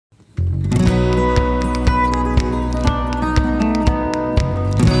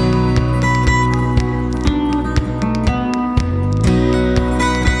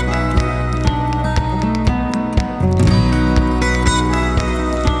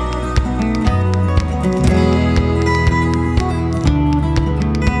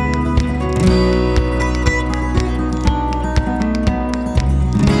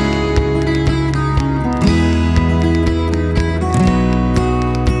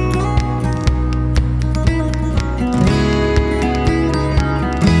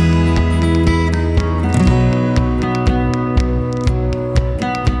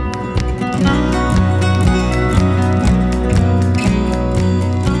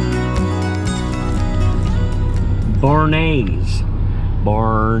Barney's.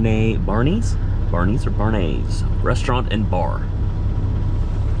 Barney's or Barney's restaurant and bar.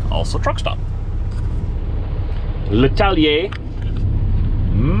 Also truck stop. L'Atelier,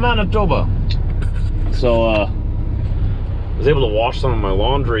 Manitoba. So I was able to wash some of my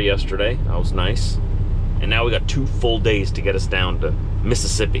laundry yesterday. That was nice. And now we got 2 full days to get us down to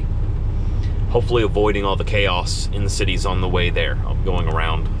Mississippi. Hopefully avoiding all the chaos in the cities on the way there. I'll be going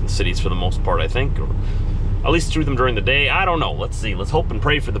around the cities for the most part, I think, or at least through them during the day. I don't know. Let's see. Let's hope and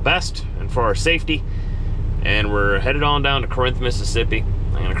pray for the best and for our safety. And we're headed on down to Corinth, Mississippi.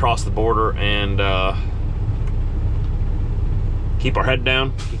 I'm gonna cross the border and keep our head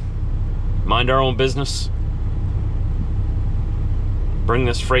down, mind our own business, bring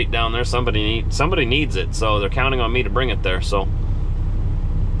this freight down there. Somebody needs it, so they're counting on me to bring it there. So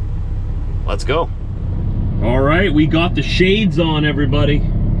let's go. All right, we got the shades on, everybody.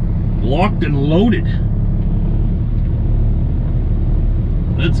 Locked and loaded.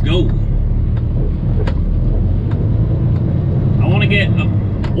 Let's go. I want to get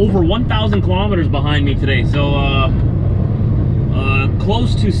over 1,000 kilometers behind me today, so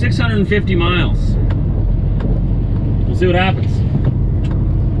close to 650 miles. We'll see what happens.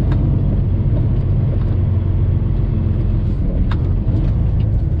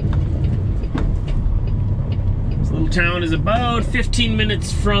 This little town is about 15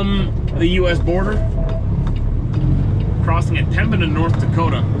 minutes from the US border, crossing at Pembina, North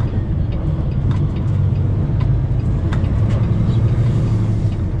Dakota.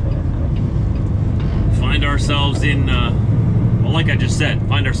 Find ourselves in, well, like I just said,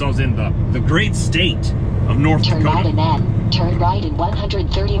 find ourselves in the great state of North Dakota. Turn right and then turn right in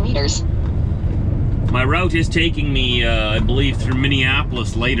 130 meters. My route is taking me, I believe, through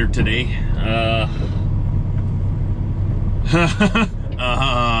Minneapolis later today.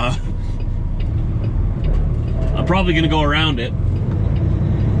 I'm probably gonna go around it.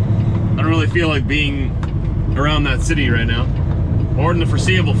 I don't really feel like being around that city right now, or in the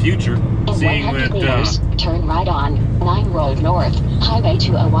foreseeable future. In Seeing 100 that, meters, turn right on 9 Road North, Highway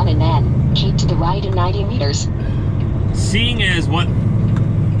 201, and then keep to the right in 90 meters. Seeing as what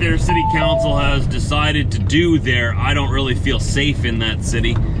their city council has decided to do there, I don't really feel safe in that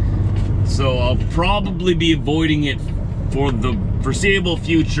city. So I'll probably be avoiding it for the foreseeable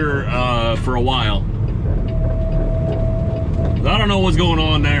future for a while. I don't know what's going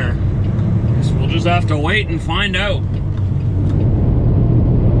on there. We'll just have to wait and find out.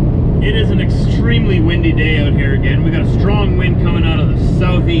 It is an extremely windy day out here again. We got a strong wind coming out of the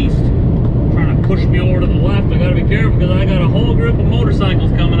southeast, trying to push me over to the left. I gotta be careful because I got a whole group of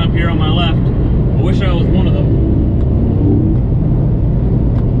motorcycles coming up here on my left. I wish I was one of them.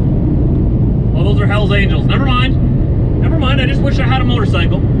 Oh, those are Hell's Angels. Never mind. Never mind, I just wish I had a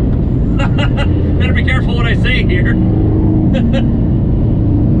motorcycle. Better be careful what I say here.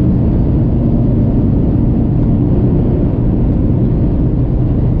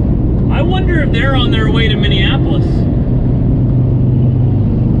 I wonder if they're on their way to Minneapolis.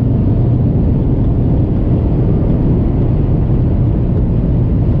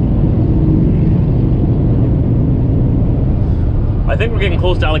 I think we're getting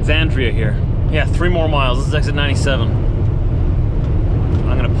close to Alexandria here. Yeah, 3 more miles. This is exit 97.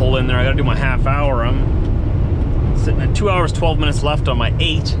 I'm gonna pull in there. I gotta do my half hour. I'm sitting at 2 hours, 12 minutes left on my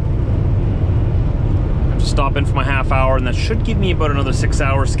 8. Stop in for my half hour, and that should give me about another 6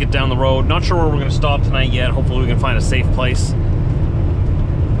 hours to get down the road. Not sure where we're going to stop tonight yet. Hopefully we can find a safe place.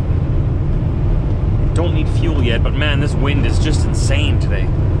 Don't need fuel yet, but man, this wind is just insane today.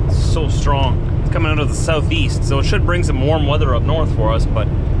 It's so strong. It's coming out of the southeast, so it should bring some warm weather up north for us, but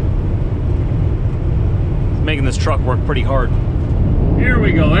it's making this truck work pretty hard. Here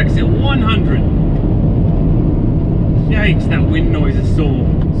we go, exit 100. Yikes, that wind noise is so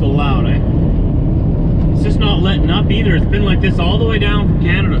loud, eh? It's just not letting up either. It's been like this all the way down from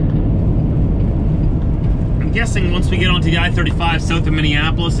Canada. I'm guessing once we get onto the I-35 south of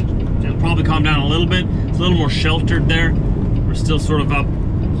Minneapolis, it'll probably calm down a little bit. It's a little more sheltered there. We're still sort of up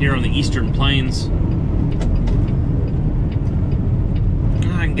here on the eastern plains.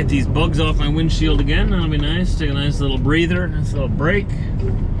 I can get these bugs off my windshield again. That'll be nice. Take a nice little breather, nice little break.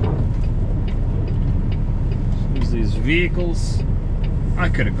 Use these vehicles. I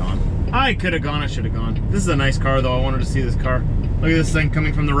could have gone. I should have gone. This is a nice car though. I wanted to see this car. Look at this thing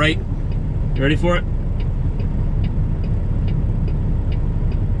coming from the right. You ready for it?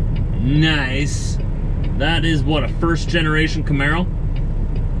 Nice. That is what, a first generation Camaro?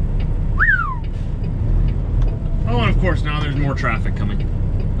 Oh, and of course now there's more traffic coming.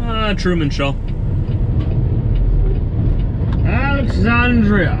 Truman Show.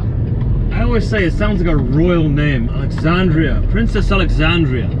 Alexandria. I always say it sounds like a royal name. Alexandria. Princess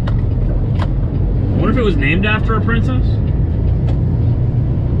Alexandria. I wonder if it was named after a princess?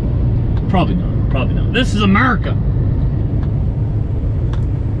 Probably not. Probably not. This is America.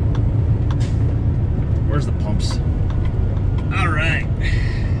 Where's the pumps? Alright.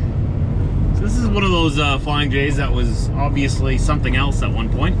 So this is one of those Flying J's that was obviously something else at one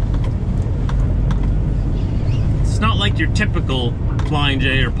point. It's not like your typical Flying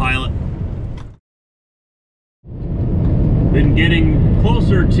J or pilot. Been getting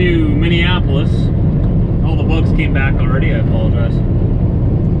closer to Minneapolis. All the bugs came back already, I apologize.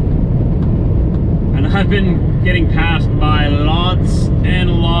 And I've been getting passed by lots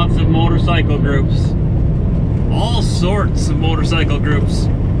and lots of motorcycle groups. All sorts of motorcycle groups.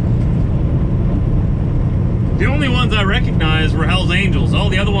 The only ones I recognize were Hell's Angels. All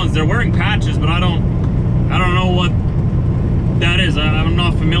the other ones, they're wearing patches, but I don't know what that is. I'm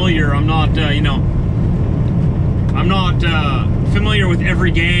not familiar. I'm not, you know, I'm not familiar with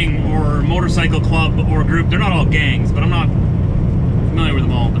every gang or motorcycle club or group. They're not all gangs, but I'm not familiar with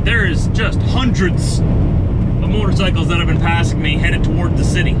them all. But there is just hundreds of motorcycles that have been passing me headed toward the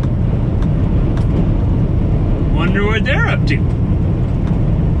city. Wonder what they're up to.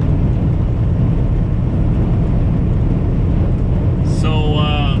 So,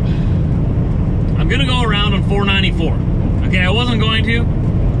 I'm gonna go around on 494. Okay, I wasn't going to,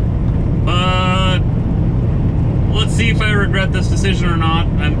 but let's see if I regret this decision or not.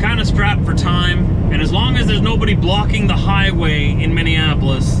 I'm kind of strapped for time, and as long as there's nobody blocking the highway in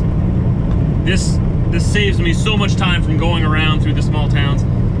Minneapolis, this saves me so much time from going around through the small towns.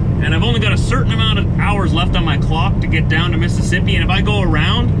 And I've only got a certain amount of hours left on my clock to get down to Mississippi, and if I go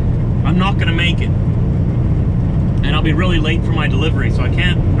around, I'm not gonna make it. And I'll be really late for my delivery, so I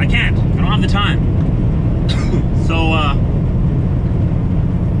can't. I don't have the time. So,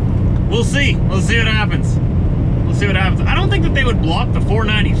 we'll see. We'll see what happens. We'll see what happens. I don't think that they would block the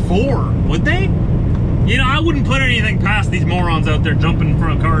 494, would they? You know, I wouldn't put anything past these morons out there jumping in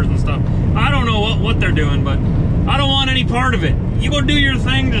front of cars and stuff. I don't know what they're doing, but I don't want any part of it. You go do your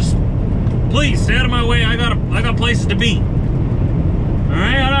thing, just please stay out of my way. I got places to be. All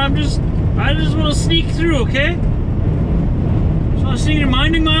right, I just want to sneak through, okay? Just want to sneak,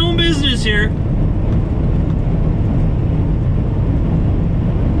 minding my own business here.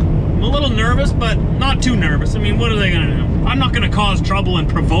 I'm a little nervous, but not too nervous. I mean, what are they gonna do? I'm not gonna cause trouble and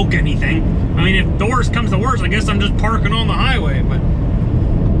provoke anything. I mean, if the worst comes to worst, I guess I'm just parking on the highway, but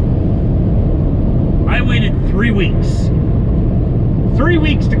I waited 3 weeks. 3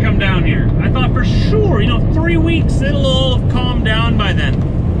 weeks to come down here. I thought for sure, you know, 3 weeks, it'll all have calmed down by then.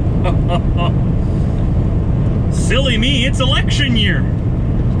 Silly me, it's election year.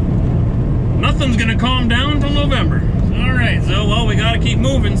 Nothing's gonna calm down until November. All right, so, well, we gotta keep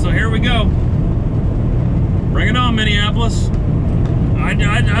moving, so here we go. Bring it on, Minneapolis.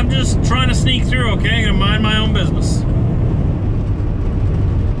 I'm just trying to sneak through, okay? I'm gonna mind my own business.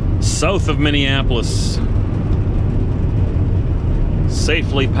 South of Minneapolis.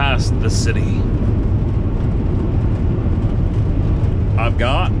 Safely past the city. I've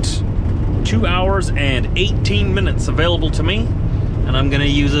got 2 hours and 18 minutes available to me, and I'm gonna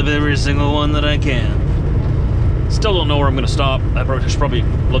use up every single one that I can. Still don't know where I'm gonna stop. I should probably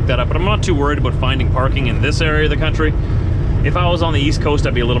look that up, but I'm not too worried about finding parking in this area of the country. If I was on the East Coast,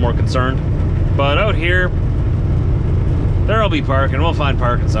 I'd be a little more concerned. But out here, there'll be parking. We'll find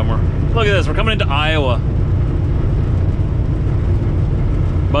parking somewhere. Look at this, we're coming into Iowa.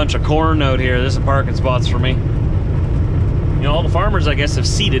 Bunch of corn out here. There's some parking spots for me. You know, all the farmers, I guess, have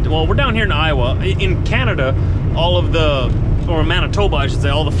seeded. Well, we're down here in Iowa. In Canada, all of the, or Manitoba, I should say,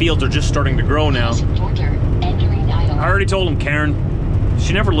 all the fields are just starting to grow now. I already told him, Karen.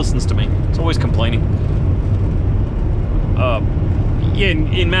 She never listens to me. It's always complaining. Yeah,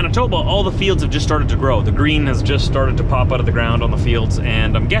 in Manitoba, all the fields have just started to grow. The green has just started to pop out of the ground on the fields,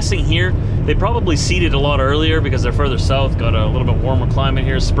 and I'm guessing here they probably seeded a lot earlier because they're further south, got a little bit warmer climate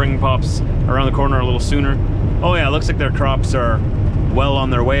here. Spring pops around the corner a little sooner. Oh yeah, it looks like their crops are well on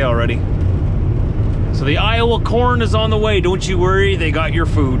their way already. So the Iowa corn is on the way. Don't you worry, they got your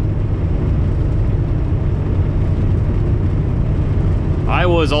food.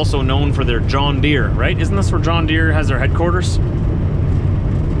 Iowa is also known for their John Deere, right? Isn't this where John Deere has their headquarters?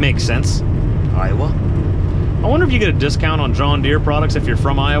 Makes sense. Iowa. I wonder if you get a discount on John Deere products if you're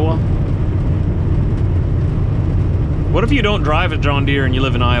from Iowa. What if you don't drive a John Deere and you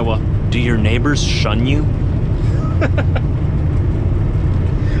live in Iowa? Do your neighbors shun you?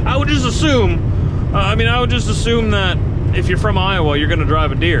 I would just assume, I would just assume that if you're from Iowa, you're gonna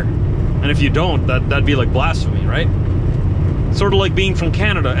drive a Deere. And if you don't, that'd be like blasphemy, right? Sort of like being from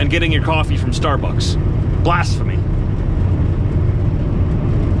Canada and getting your coffee from Starbucks. Blasphemy.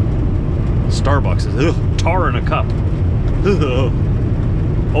 Starbucks is tar in a cup.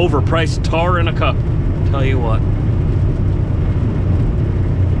 Overpriced tar in a cup. Tell you what.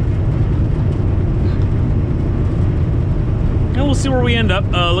 And we'll see where we end up.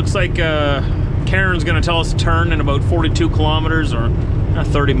 Looks like Karen's gonna tell us to turn in about 42 kilometers or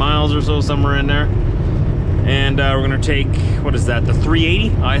 30 miles or so, somewhere in there. And we're gonna take, what is that, the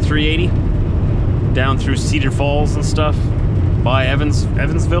 380, I-380, down through Cedar Falls and stuff, by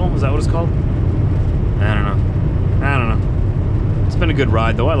Evansville, is that what it's called? I don't know. It's been a good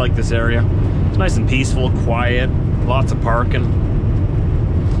ride though. I like this area. It's nice and peaceful, quiet, lots of parking.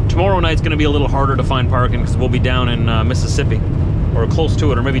 Tomorrow night's gonna be a little harder to find parking because we'll be down in Mississippi, or close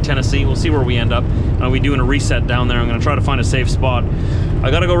to it, or maybe Tennessee. We'll see where we end up. I'll be doing a reset down there. I'm gonna try to find a safe spot.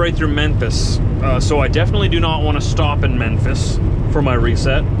 I gotta go right through Memphis, so I definitely do not want to stop in Memphis for my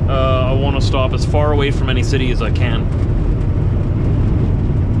reset. I want to stop as far away from any city as I can.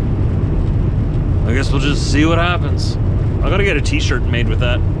 I guess we'll just see what happens. I gotta get a t-shirt made with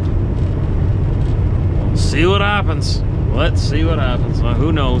that. We'll see what happens. Let's see what happens. Well,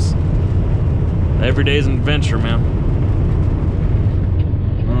 who knows? Every day's an adventure, man.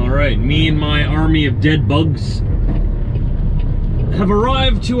 Alright, me and my army of dead bugs have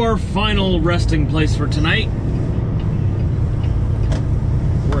arrived to our final resting place for tonight.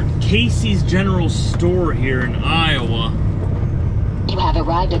 We're at Casey's General Store here in Iowa. You have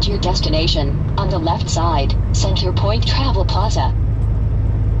arrived at your destination. On the left side, Center Point Travel Plaza.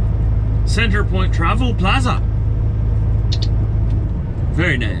 Center Point Travel Plaza.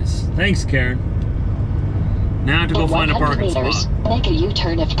 Very nice. Thanks, Karen. Now to go find a parking spot. Make a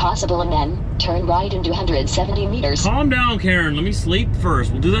U-turn if possible and then turn right into 170 meters. Calm down, Karen. Let me sleep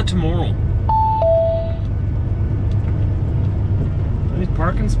first. We'll do that tomorrow. Any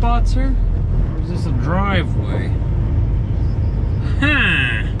parking spots here? Or is this a driveway?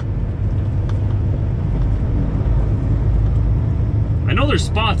 Huh. I know there's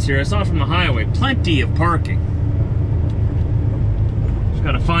spots here. I saw it from the highway. Plenty of parking. Just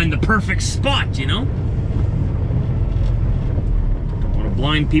gotta find the perfect spot, you know? Don't want to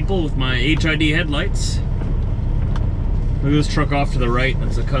blind people with my HID headlights. Look at this truck off to the right.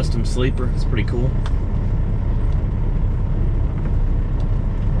 That's a custom sleeper. It's pretty cool.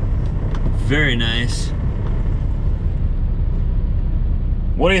 Very nice.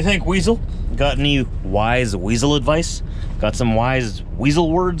 What do you think, Weasel? Got any wise weasel advice? Got some wise weasel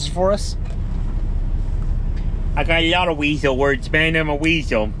words for us? I got a lot of weasel words, man. I'm a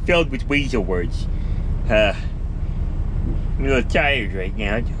weasel. I'm filled with weasel words. I'm a little tired right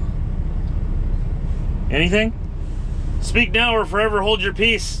now. Anything? Speak now or forever hold your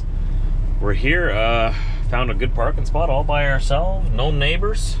peace. We're here, found a good parking spot all by ourselves. No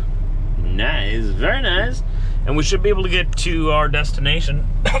neighbors. Nice, very nice. And we should be able to get to our destination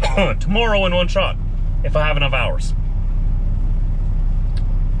tomorrow in one shot, if I have enough hours.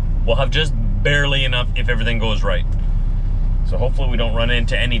 We'll have just barely enough if everything goes right. So hopefully we don't run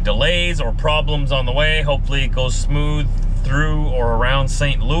into any delays or problems on the way. Hopefully it goes smooth through or around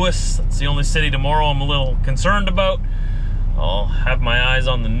St. Louis. That's the only city tomorrow I'm a little concerned about. I'll have my eyes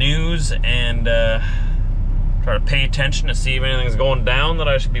on the news and try to pay attention to see if anything's going down that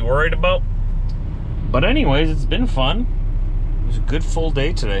I should be worried about. But anyways, it's been fun. It was a good full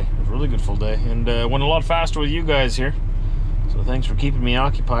day today. It was a really good full day. And went a lot faster with you guys here. So thanks for keeping me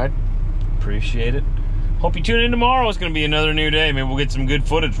occupied. Appreciate it. Hope you tune in tomorrow. It's going to be another new day. Maybe we'll get some good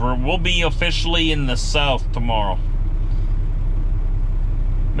footage. We'll be officially in the South tomorrow.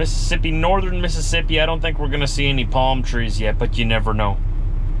 Mississippi, northern Mississippi. I don't think we're going to see any palm trees yet, but you never know.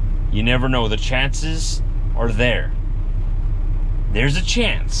 You never know. The chances are there. There's a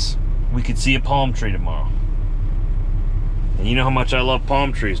chance we could see a palm tree tomorrow. And you know how much I love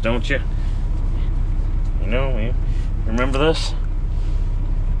palm trees, don't you? You know, you remember this?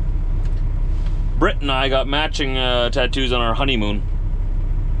 Britt and I got matching tattoos on our honeymoon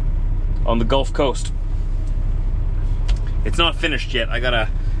on the Gulf Coast. It's not finished yet. I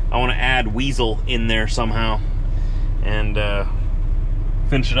want to add weasel in there somehow and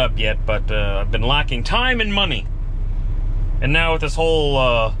finish it up yet, but I've been lacking time and money. And now with this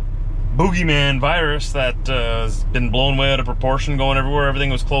whole boogeyman virus that has been blown way out of proportion, going everywhere, everything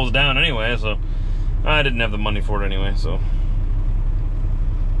was closed down anyway, so I didn't have the money for it anyway, so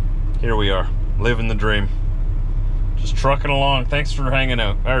here we are, living the dream. Just trucking along. Thanks for hanging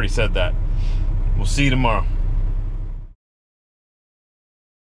out. I already said that. We'll see you tomorrow.